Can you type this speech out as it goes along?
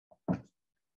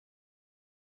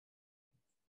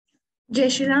Jai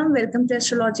Shri Ram, welcome to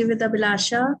Astrology with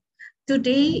Abhilasha.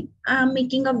 Today I'm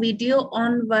making a video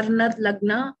on Varnada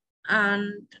Lagna,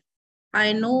 and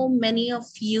I know many of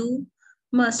you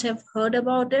must have heard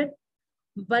about it,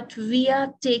 but we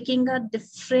are taking a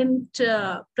different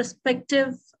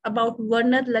perspective about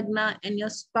Varnada Lagna and your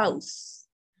spouse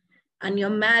and your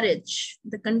marriage,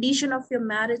 the condition of your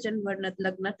marriage and Varnada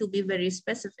Lagna, to be very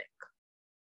specific.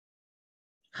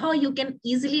 How you can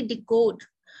easily decode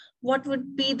what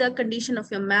would be the condition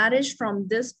of your marriage from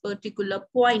this particular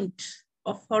point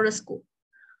of horoscope.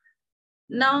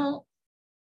 Now,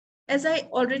 as I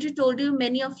already told you,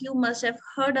 many of you must have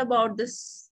heard about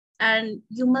this, and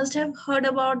you must have heard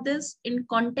about this in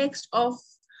context of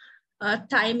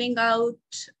timing out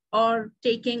or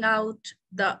taking out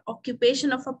the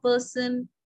occupation of a person,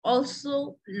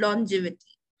 also longevity.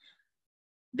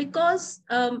 Because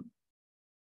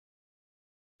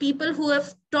people who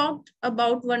have talked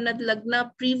about Varnada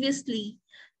Lagna previously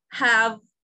have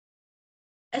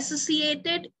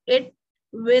associated it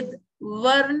with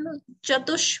Varn,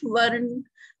 Chatush Varn,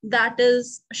 that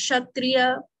is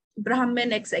Kshatriya,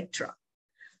 Brahmin, etc.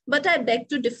 But I beg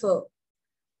to differ.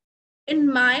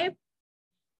 In my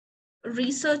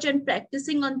research and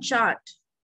practicing on chart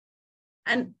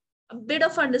and a bit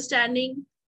of understanding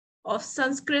of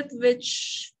Sanskrit,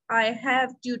 which I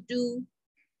have due to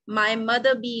my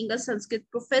mother being a Sanskrit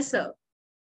professor,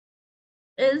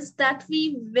 is that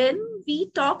when we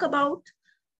talk about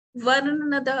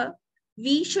Varnada,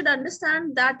 we should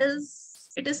understand that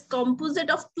it is composite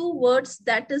of two words,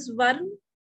 that is Varn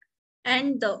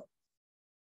and the.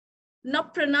 Now,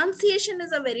 pronunciation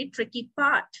is a very tricky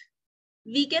part.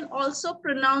 We can also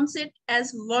pronounce it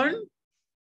as Varn,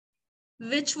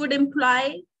 which would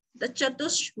imply the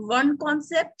Chatush Varn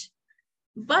concept,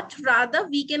 but rather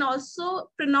we can also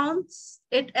pronounce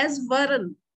it as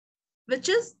Varan, which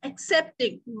is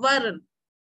accepting, Varan,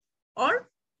 or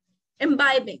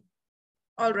imbibing.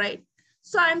 All right.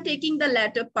 So I'm taking the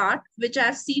latter part, which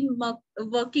I've seen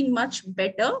working much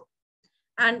better.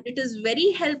 And it is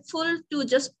very helpful to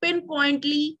just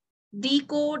pinpointly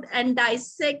decode and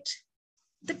dissect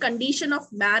the condition of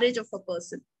marriage of a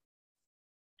person.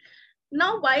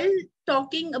 Now, while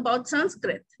talking about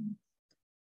Sanskrit,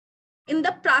 in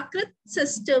the Prakrit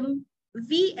system,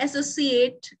 we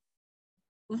associate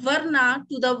Varna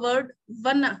to the word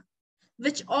Vana,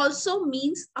 which also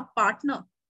means a partner,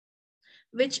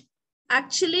 which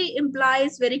actually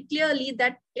implies very clearly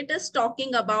that it is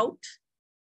talking about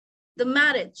the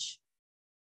marriage.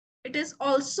 It is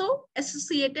also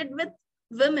associated with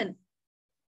women.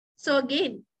 So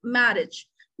again, marriage.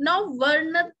 Now,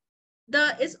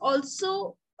 Varnada is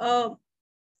also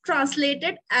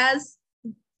translated as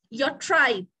your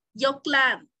tribe, your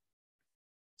clan.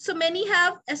 So many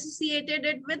have associated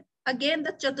it with, again,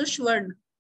 the Chatushvarna,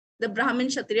 the Brahmin,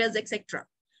 Kshatriyas, etc.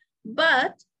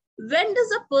 But when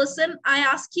does a person, I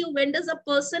ask you, when does a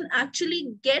person actually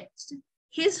get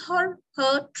his or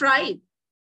her tribe,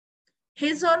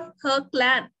 his or her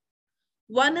clan?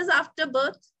 One is after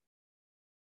birth,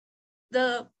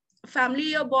 the family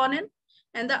you're born in,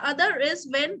 and the other is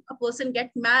when a person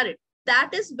gets married. That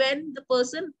is when the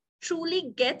person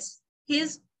truly gets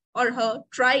his or her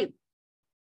tribe.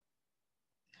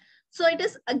 So it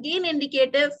is again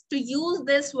indicative to use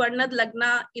this Varnada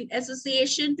Lagna in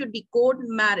association to decode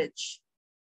marriage.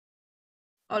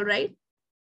 All right.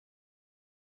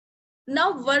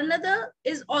 Now, Varnada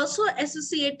is also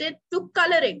associated to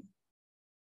coloring,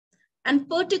 and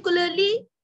particularly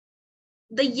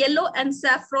the yellow and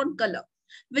saffron color,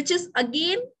 which is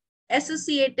again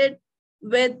associated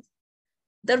with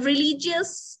the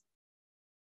religious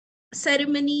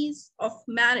ceremonies of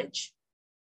marriage,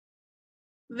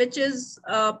 which is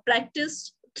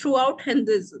practiced throughout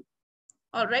Hinduism.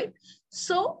 All right.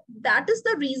 So that is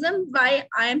the reason why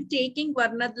I am taking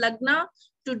Varnada Lagna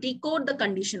to decode the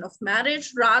condition of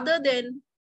marriage rather than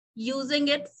using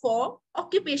it for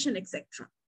occupation, etc.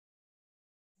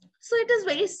 So it is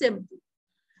very simple.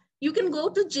 You can go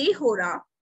to J-Hora.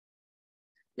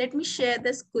 Let me share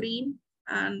the screen.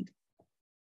 And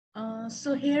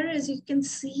so here, as you can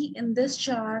see in this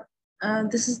chart,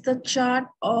 this is the chart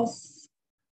of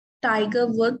Tiger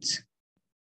Woods.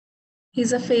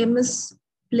 He's a famous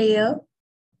player.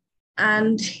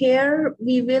 And here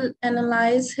we will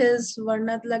analyze his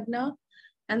Varnada Lagna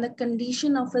and the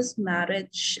condition of his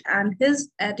marriage and his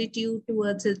attitude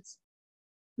towards his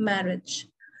marriage.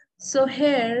 So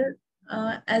here,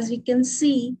 as we can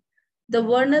see, the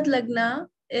Varnada Lagna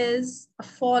is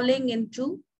falling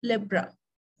into Libra.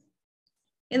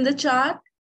 In the chart,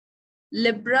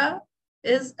 Libra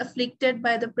is afflicted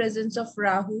by the presence of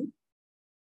Rahu.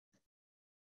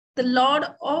 The Lord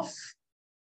of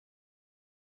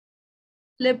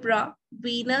Libra,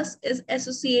 Venus is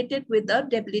associated with a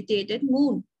debilitated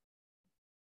moon.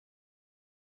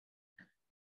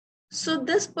 So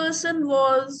this person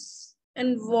was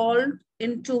involved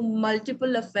into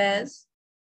multiple affairs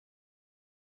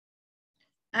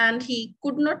and he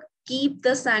could not keep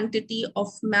the sanctity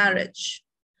of marriage,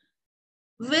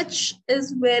 which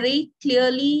is very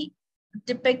clearly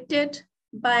depicted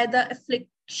by the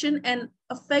affliction and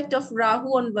effect of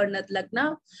Rahu on Varnada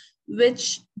Lagna,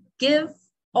 which give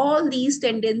all these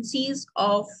tendencies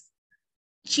of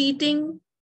cheating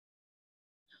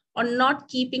or not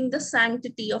keeping the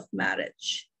sanctity of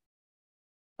marriage.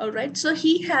 All right, so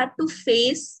he had to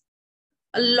face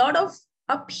a lot of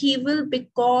upheaval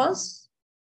because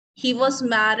he was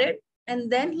married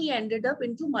and then he ended up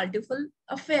into multiple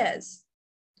affairs.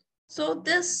 So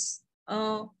this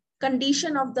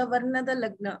condition of the Varnada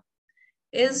Lagna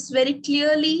is very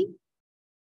clearly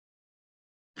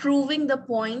proving the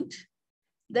point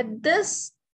that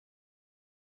this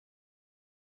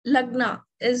Lagna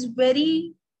is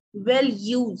very well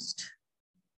used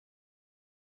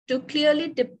to clearly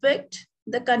depict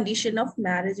the condition of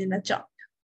marriage in a chart.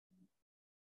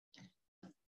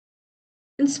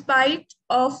 In spite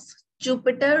of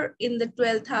Jupiter in the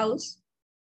 12th house,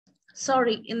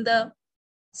 in the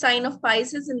sign of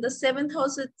Pisces in the 7th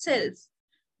house itself,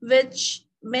 which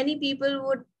many people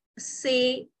would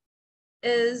say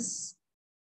is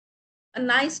a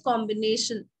nice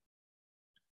combination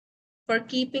for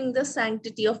keeping the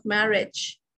sanctity of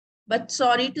marriage. But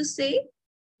sorry to say,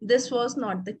 this was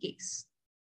not the case.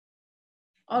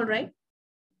 All right.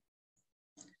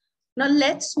 Now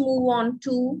let's move on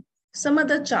to some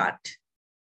other chart.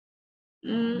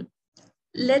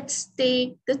 Let's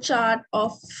take the chart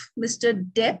of Mr.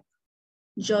 Depp,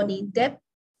 Johnny Depp.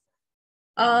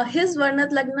 His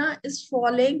Varnada Lagna is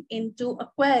falling into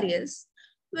Aquarius,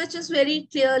 which is very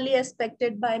clearly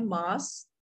aspected by Mars.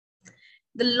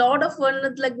 The Lord of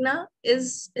Varnada Lagna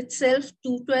is itself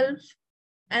 212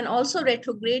 and also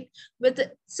retrograde, with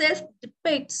itself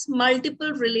depicts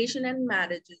multiple relation and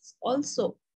marriages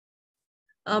also.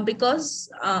 Because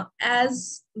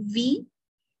as we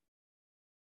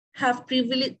have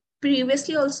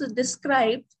previously also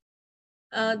described,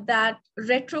 that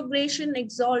retrogression,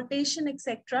 exaltation,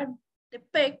 etc.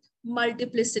 depict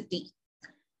multiplicity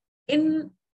in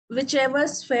whichever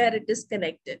sphere it is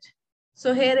connected.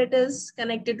 So here it is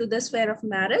connected to the sphere of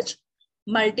marriage,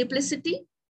 multiplicity,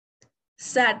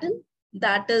 Saturn,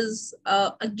 that is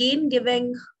again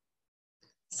giving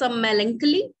some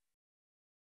melancholy,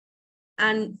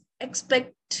 and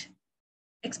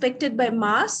expected by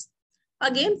Mars,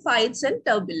 again fights and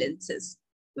turbulences,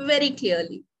 very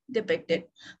clearly depicted.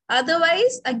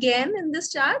 Otherwise, again in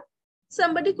this chart,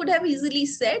 somebody could have easily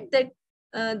said that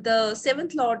the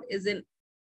 7th lord is in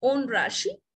own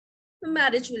Rashi, the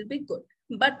marriage will be good.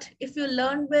 But if you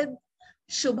learn with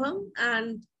Shubham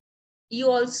and you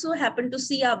also happen to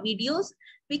see our videos,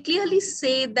 we clearly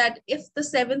say that if the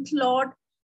 7th lord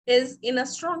is in a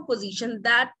strong position,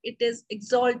 that it is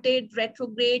exalted,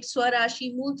 retrograde,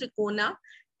 Swarashi, Moon Trikona,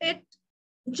 it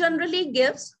generally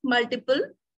gives multiple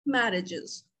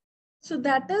marriages. So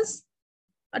that is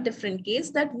a different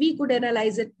case that we could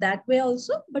analyze it that way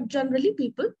also, but generally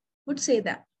people would say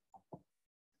that.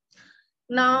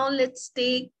 Now let's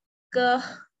take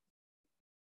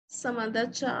some other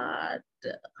chart.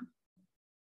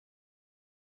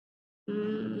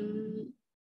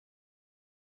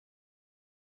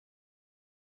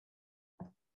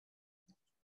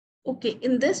 Okay,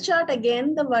 in this chart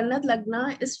again, the Varnada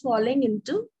Lagna is falling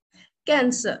into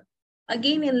Cancer,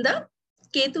 again in the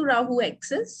Ketu Rahu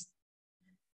axis.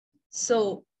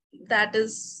 So that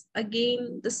is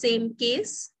again the same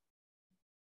case.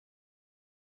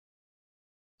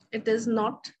 It is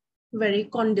not very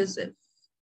conducive.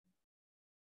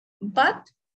 But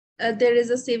there is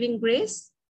a saving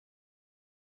grace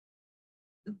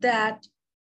that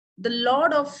the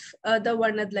Lord of the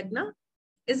Varnada Lagna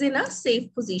is in a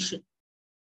safe position.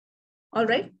 All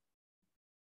right.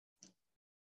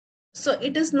 So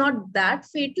it is not that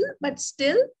fatal, but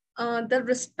still the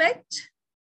respect,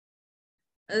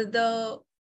 the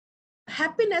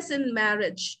happiness in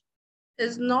marriage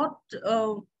is not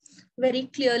very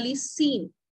clearly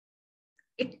seen.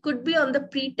 It could be on the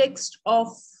pretext of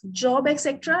job,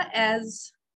 etc.,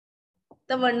 as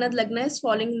the Varnada Lagna is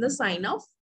falling in the sign of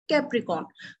Capricorn.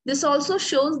 This also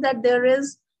shows that there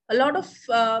is a lot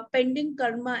of pending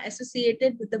karma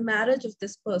associated with the marriage of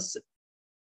this person.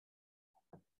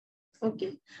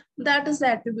 Okay, that is the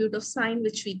attribute of sign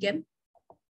which we can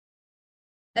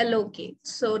allocate.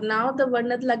 So now the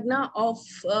Varnada Lagna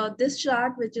of this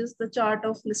chart, which is the chart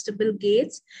of Mr. Bill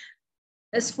Gates,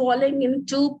 is falling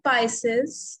into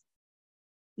Pisces,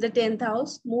 the 10th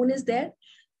house, moon is there.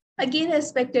 Again,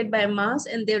 aspected by Mars,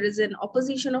 and there is an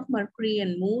opposition of Mercury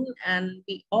and moon. And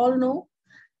we all know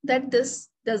that this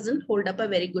doesn't hold up a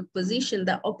very good position.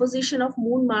 The opposition of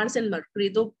moon, Mars, and Mercury,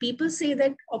 though people say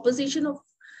that opposition of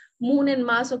moon and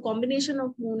Mars or combination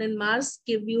of moon and Mars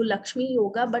give you Lakshmi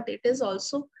yoga, but it is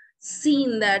also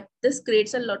seen that this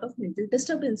creates a lot of mental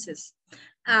disturbances.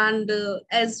 And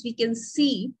as we can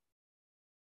see,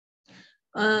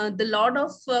 the Lord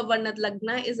of Varnada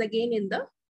Lagna is again in the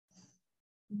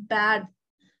bad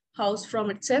house from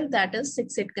itself, that is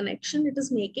 6-8 connection it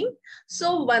is making.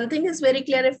 So one thing is very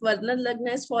clear, if Varnada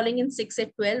Lagna is falling in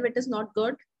 6-8-12, it is not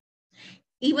good.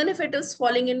 Even if it is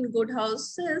falling in good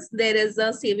houses, there is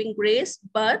a saving grace,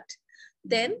 but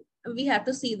then we have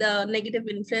to see the negative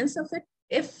influence of it.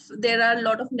 If there are a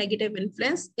lot of negative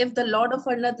influence, if the Lord of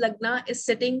Varnada Lagna is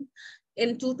sitting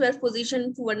in 212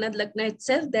 position to Varnada Lagna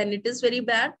itself, then it is very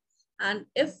bad. And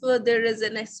if there is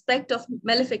an aspect of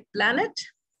malefic planet,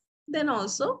 then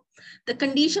also the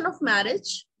condition of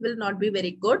marriage will not be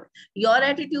very good. Your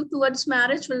attitude towards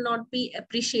marriage will not be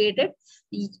appreciated.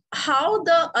 How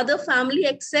the other family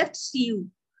accepts you,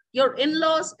 your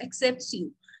in-laws accepts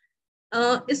you,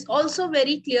 is also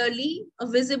very clearly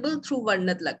visible through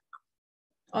Varnada Lagna.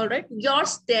 All right, your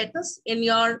status in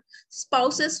your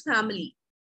spouse's family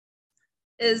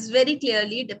is very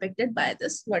clearly depicted by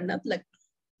this Varnada Lagna.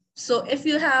 So if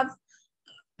you have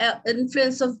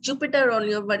influence of Jupiter on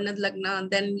your Varnada Lagna,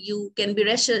 then you can be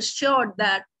rest assured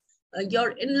that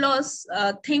your in-laws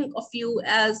think of you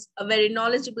as a very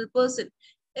knowledgeable person.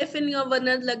 If in your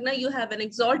Varnada Lagna you have an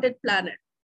exalted planet,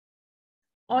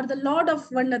 or the Lord of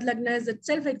Varnada Lagna is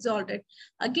itself exalted,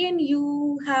 again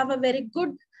you have a very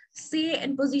good say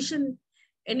and position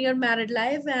in your married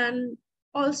life, and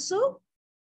also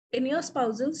in your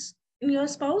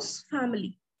spouse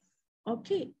family.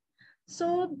 Okay.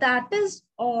 So that is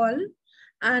all.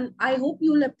 And I hope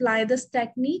you'll apply this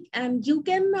technique, and you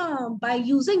can, by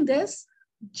using this,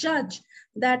 judge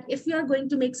that if you are going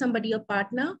to make somebody your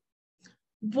partner,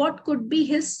 what could be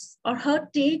his or her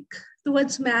take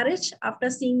towards marriage after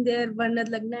seeing their Varnada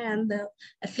Lagna and the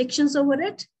afflictions over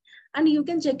it. And you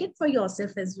can check it for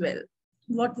yourself as well.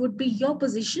 What would be your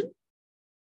position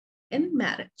in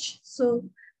marriage? So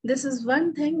this is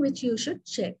one thing which you should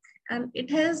check. And it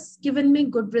has given me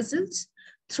good results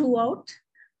throughout.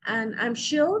 And I'm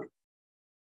sure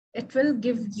it will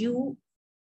give you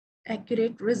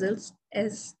accurate results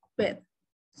as well.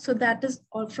 So that is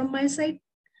all from my side.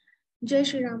 Jai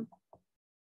Shri Ram.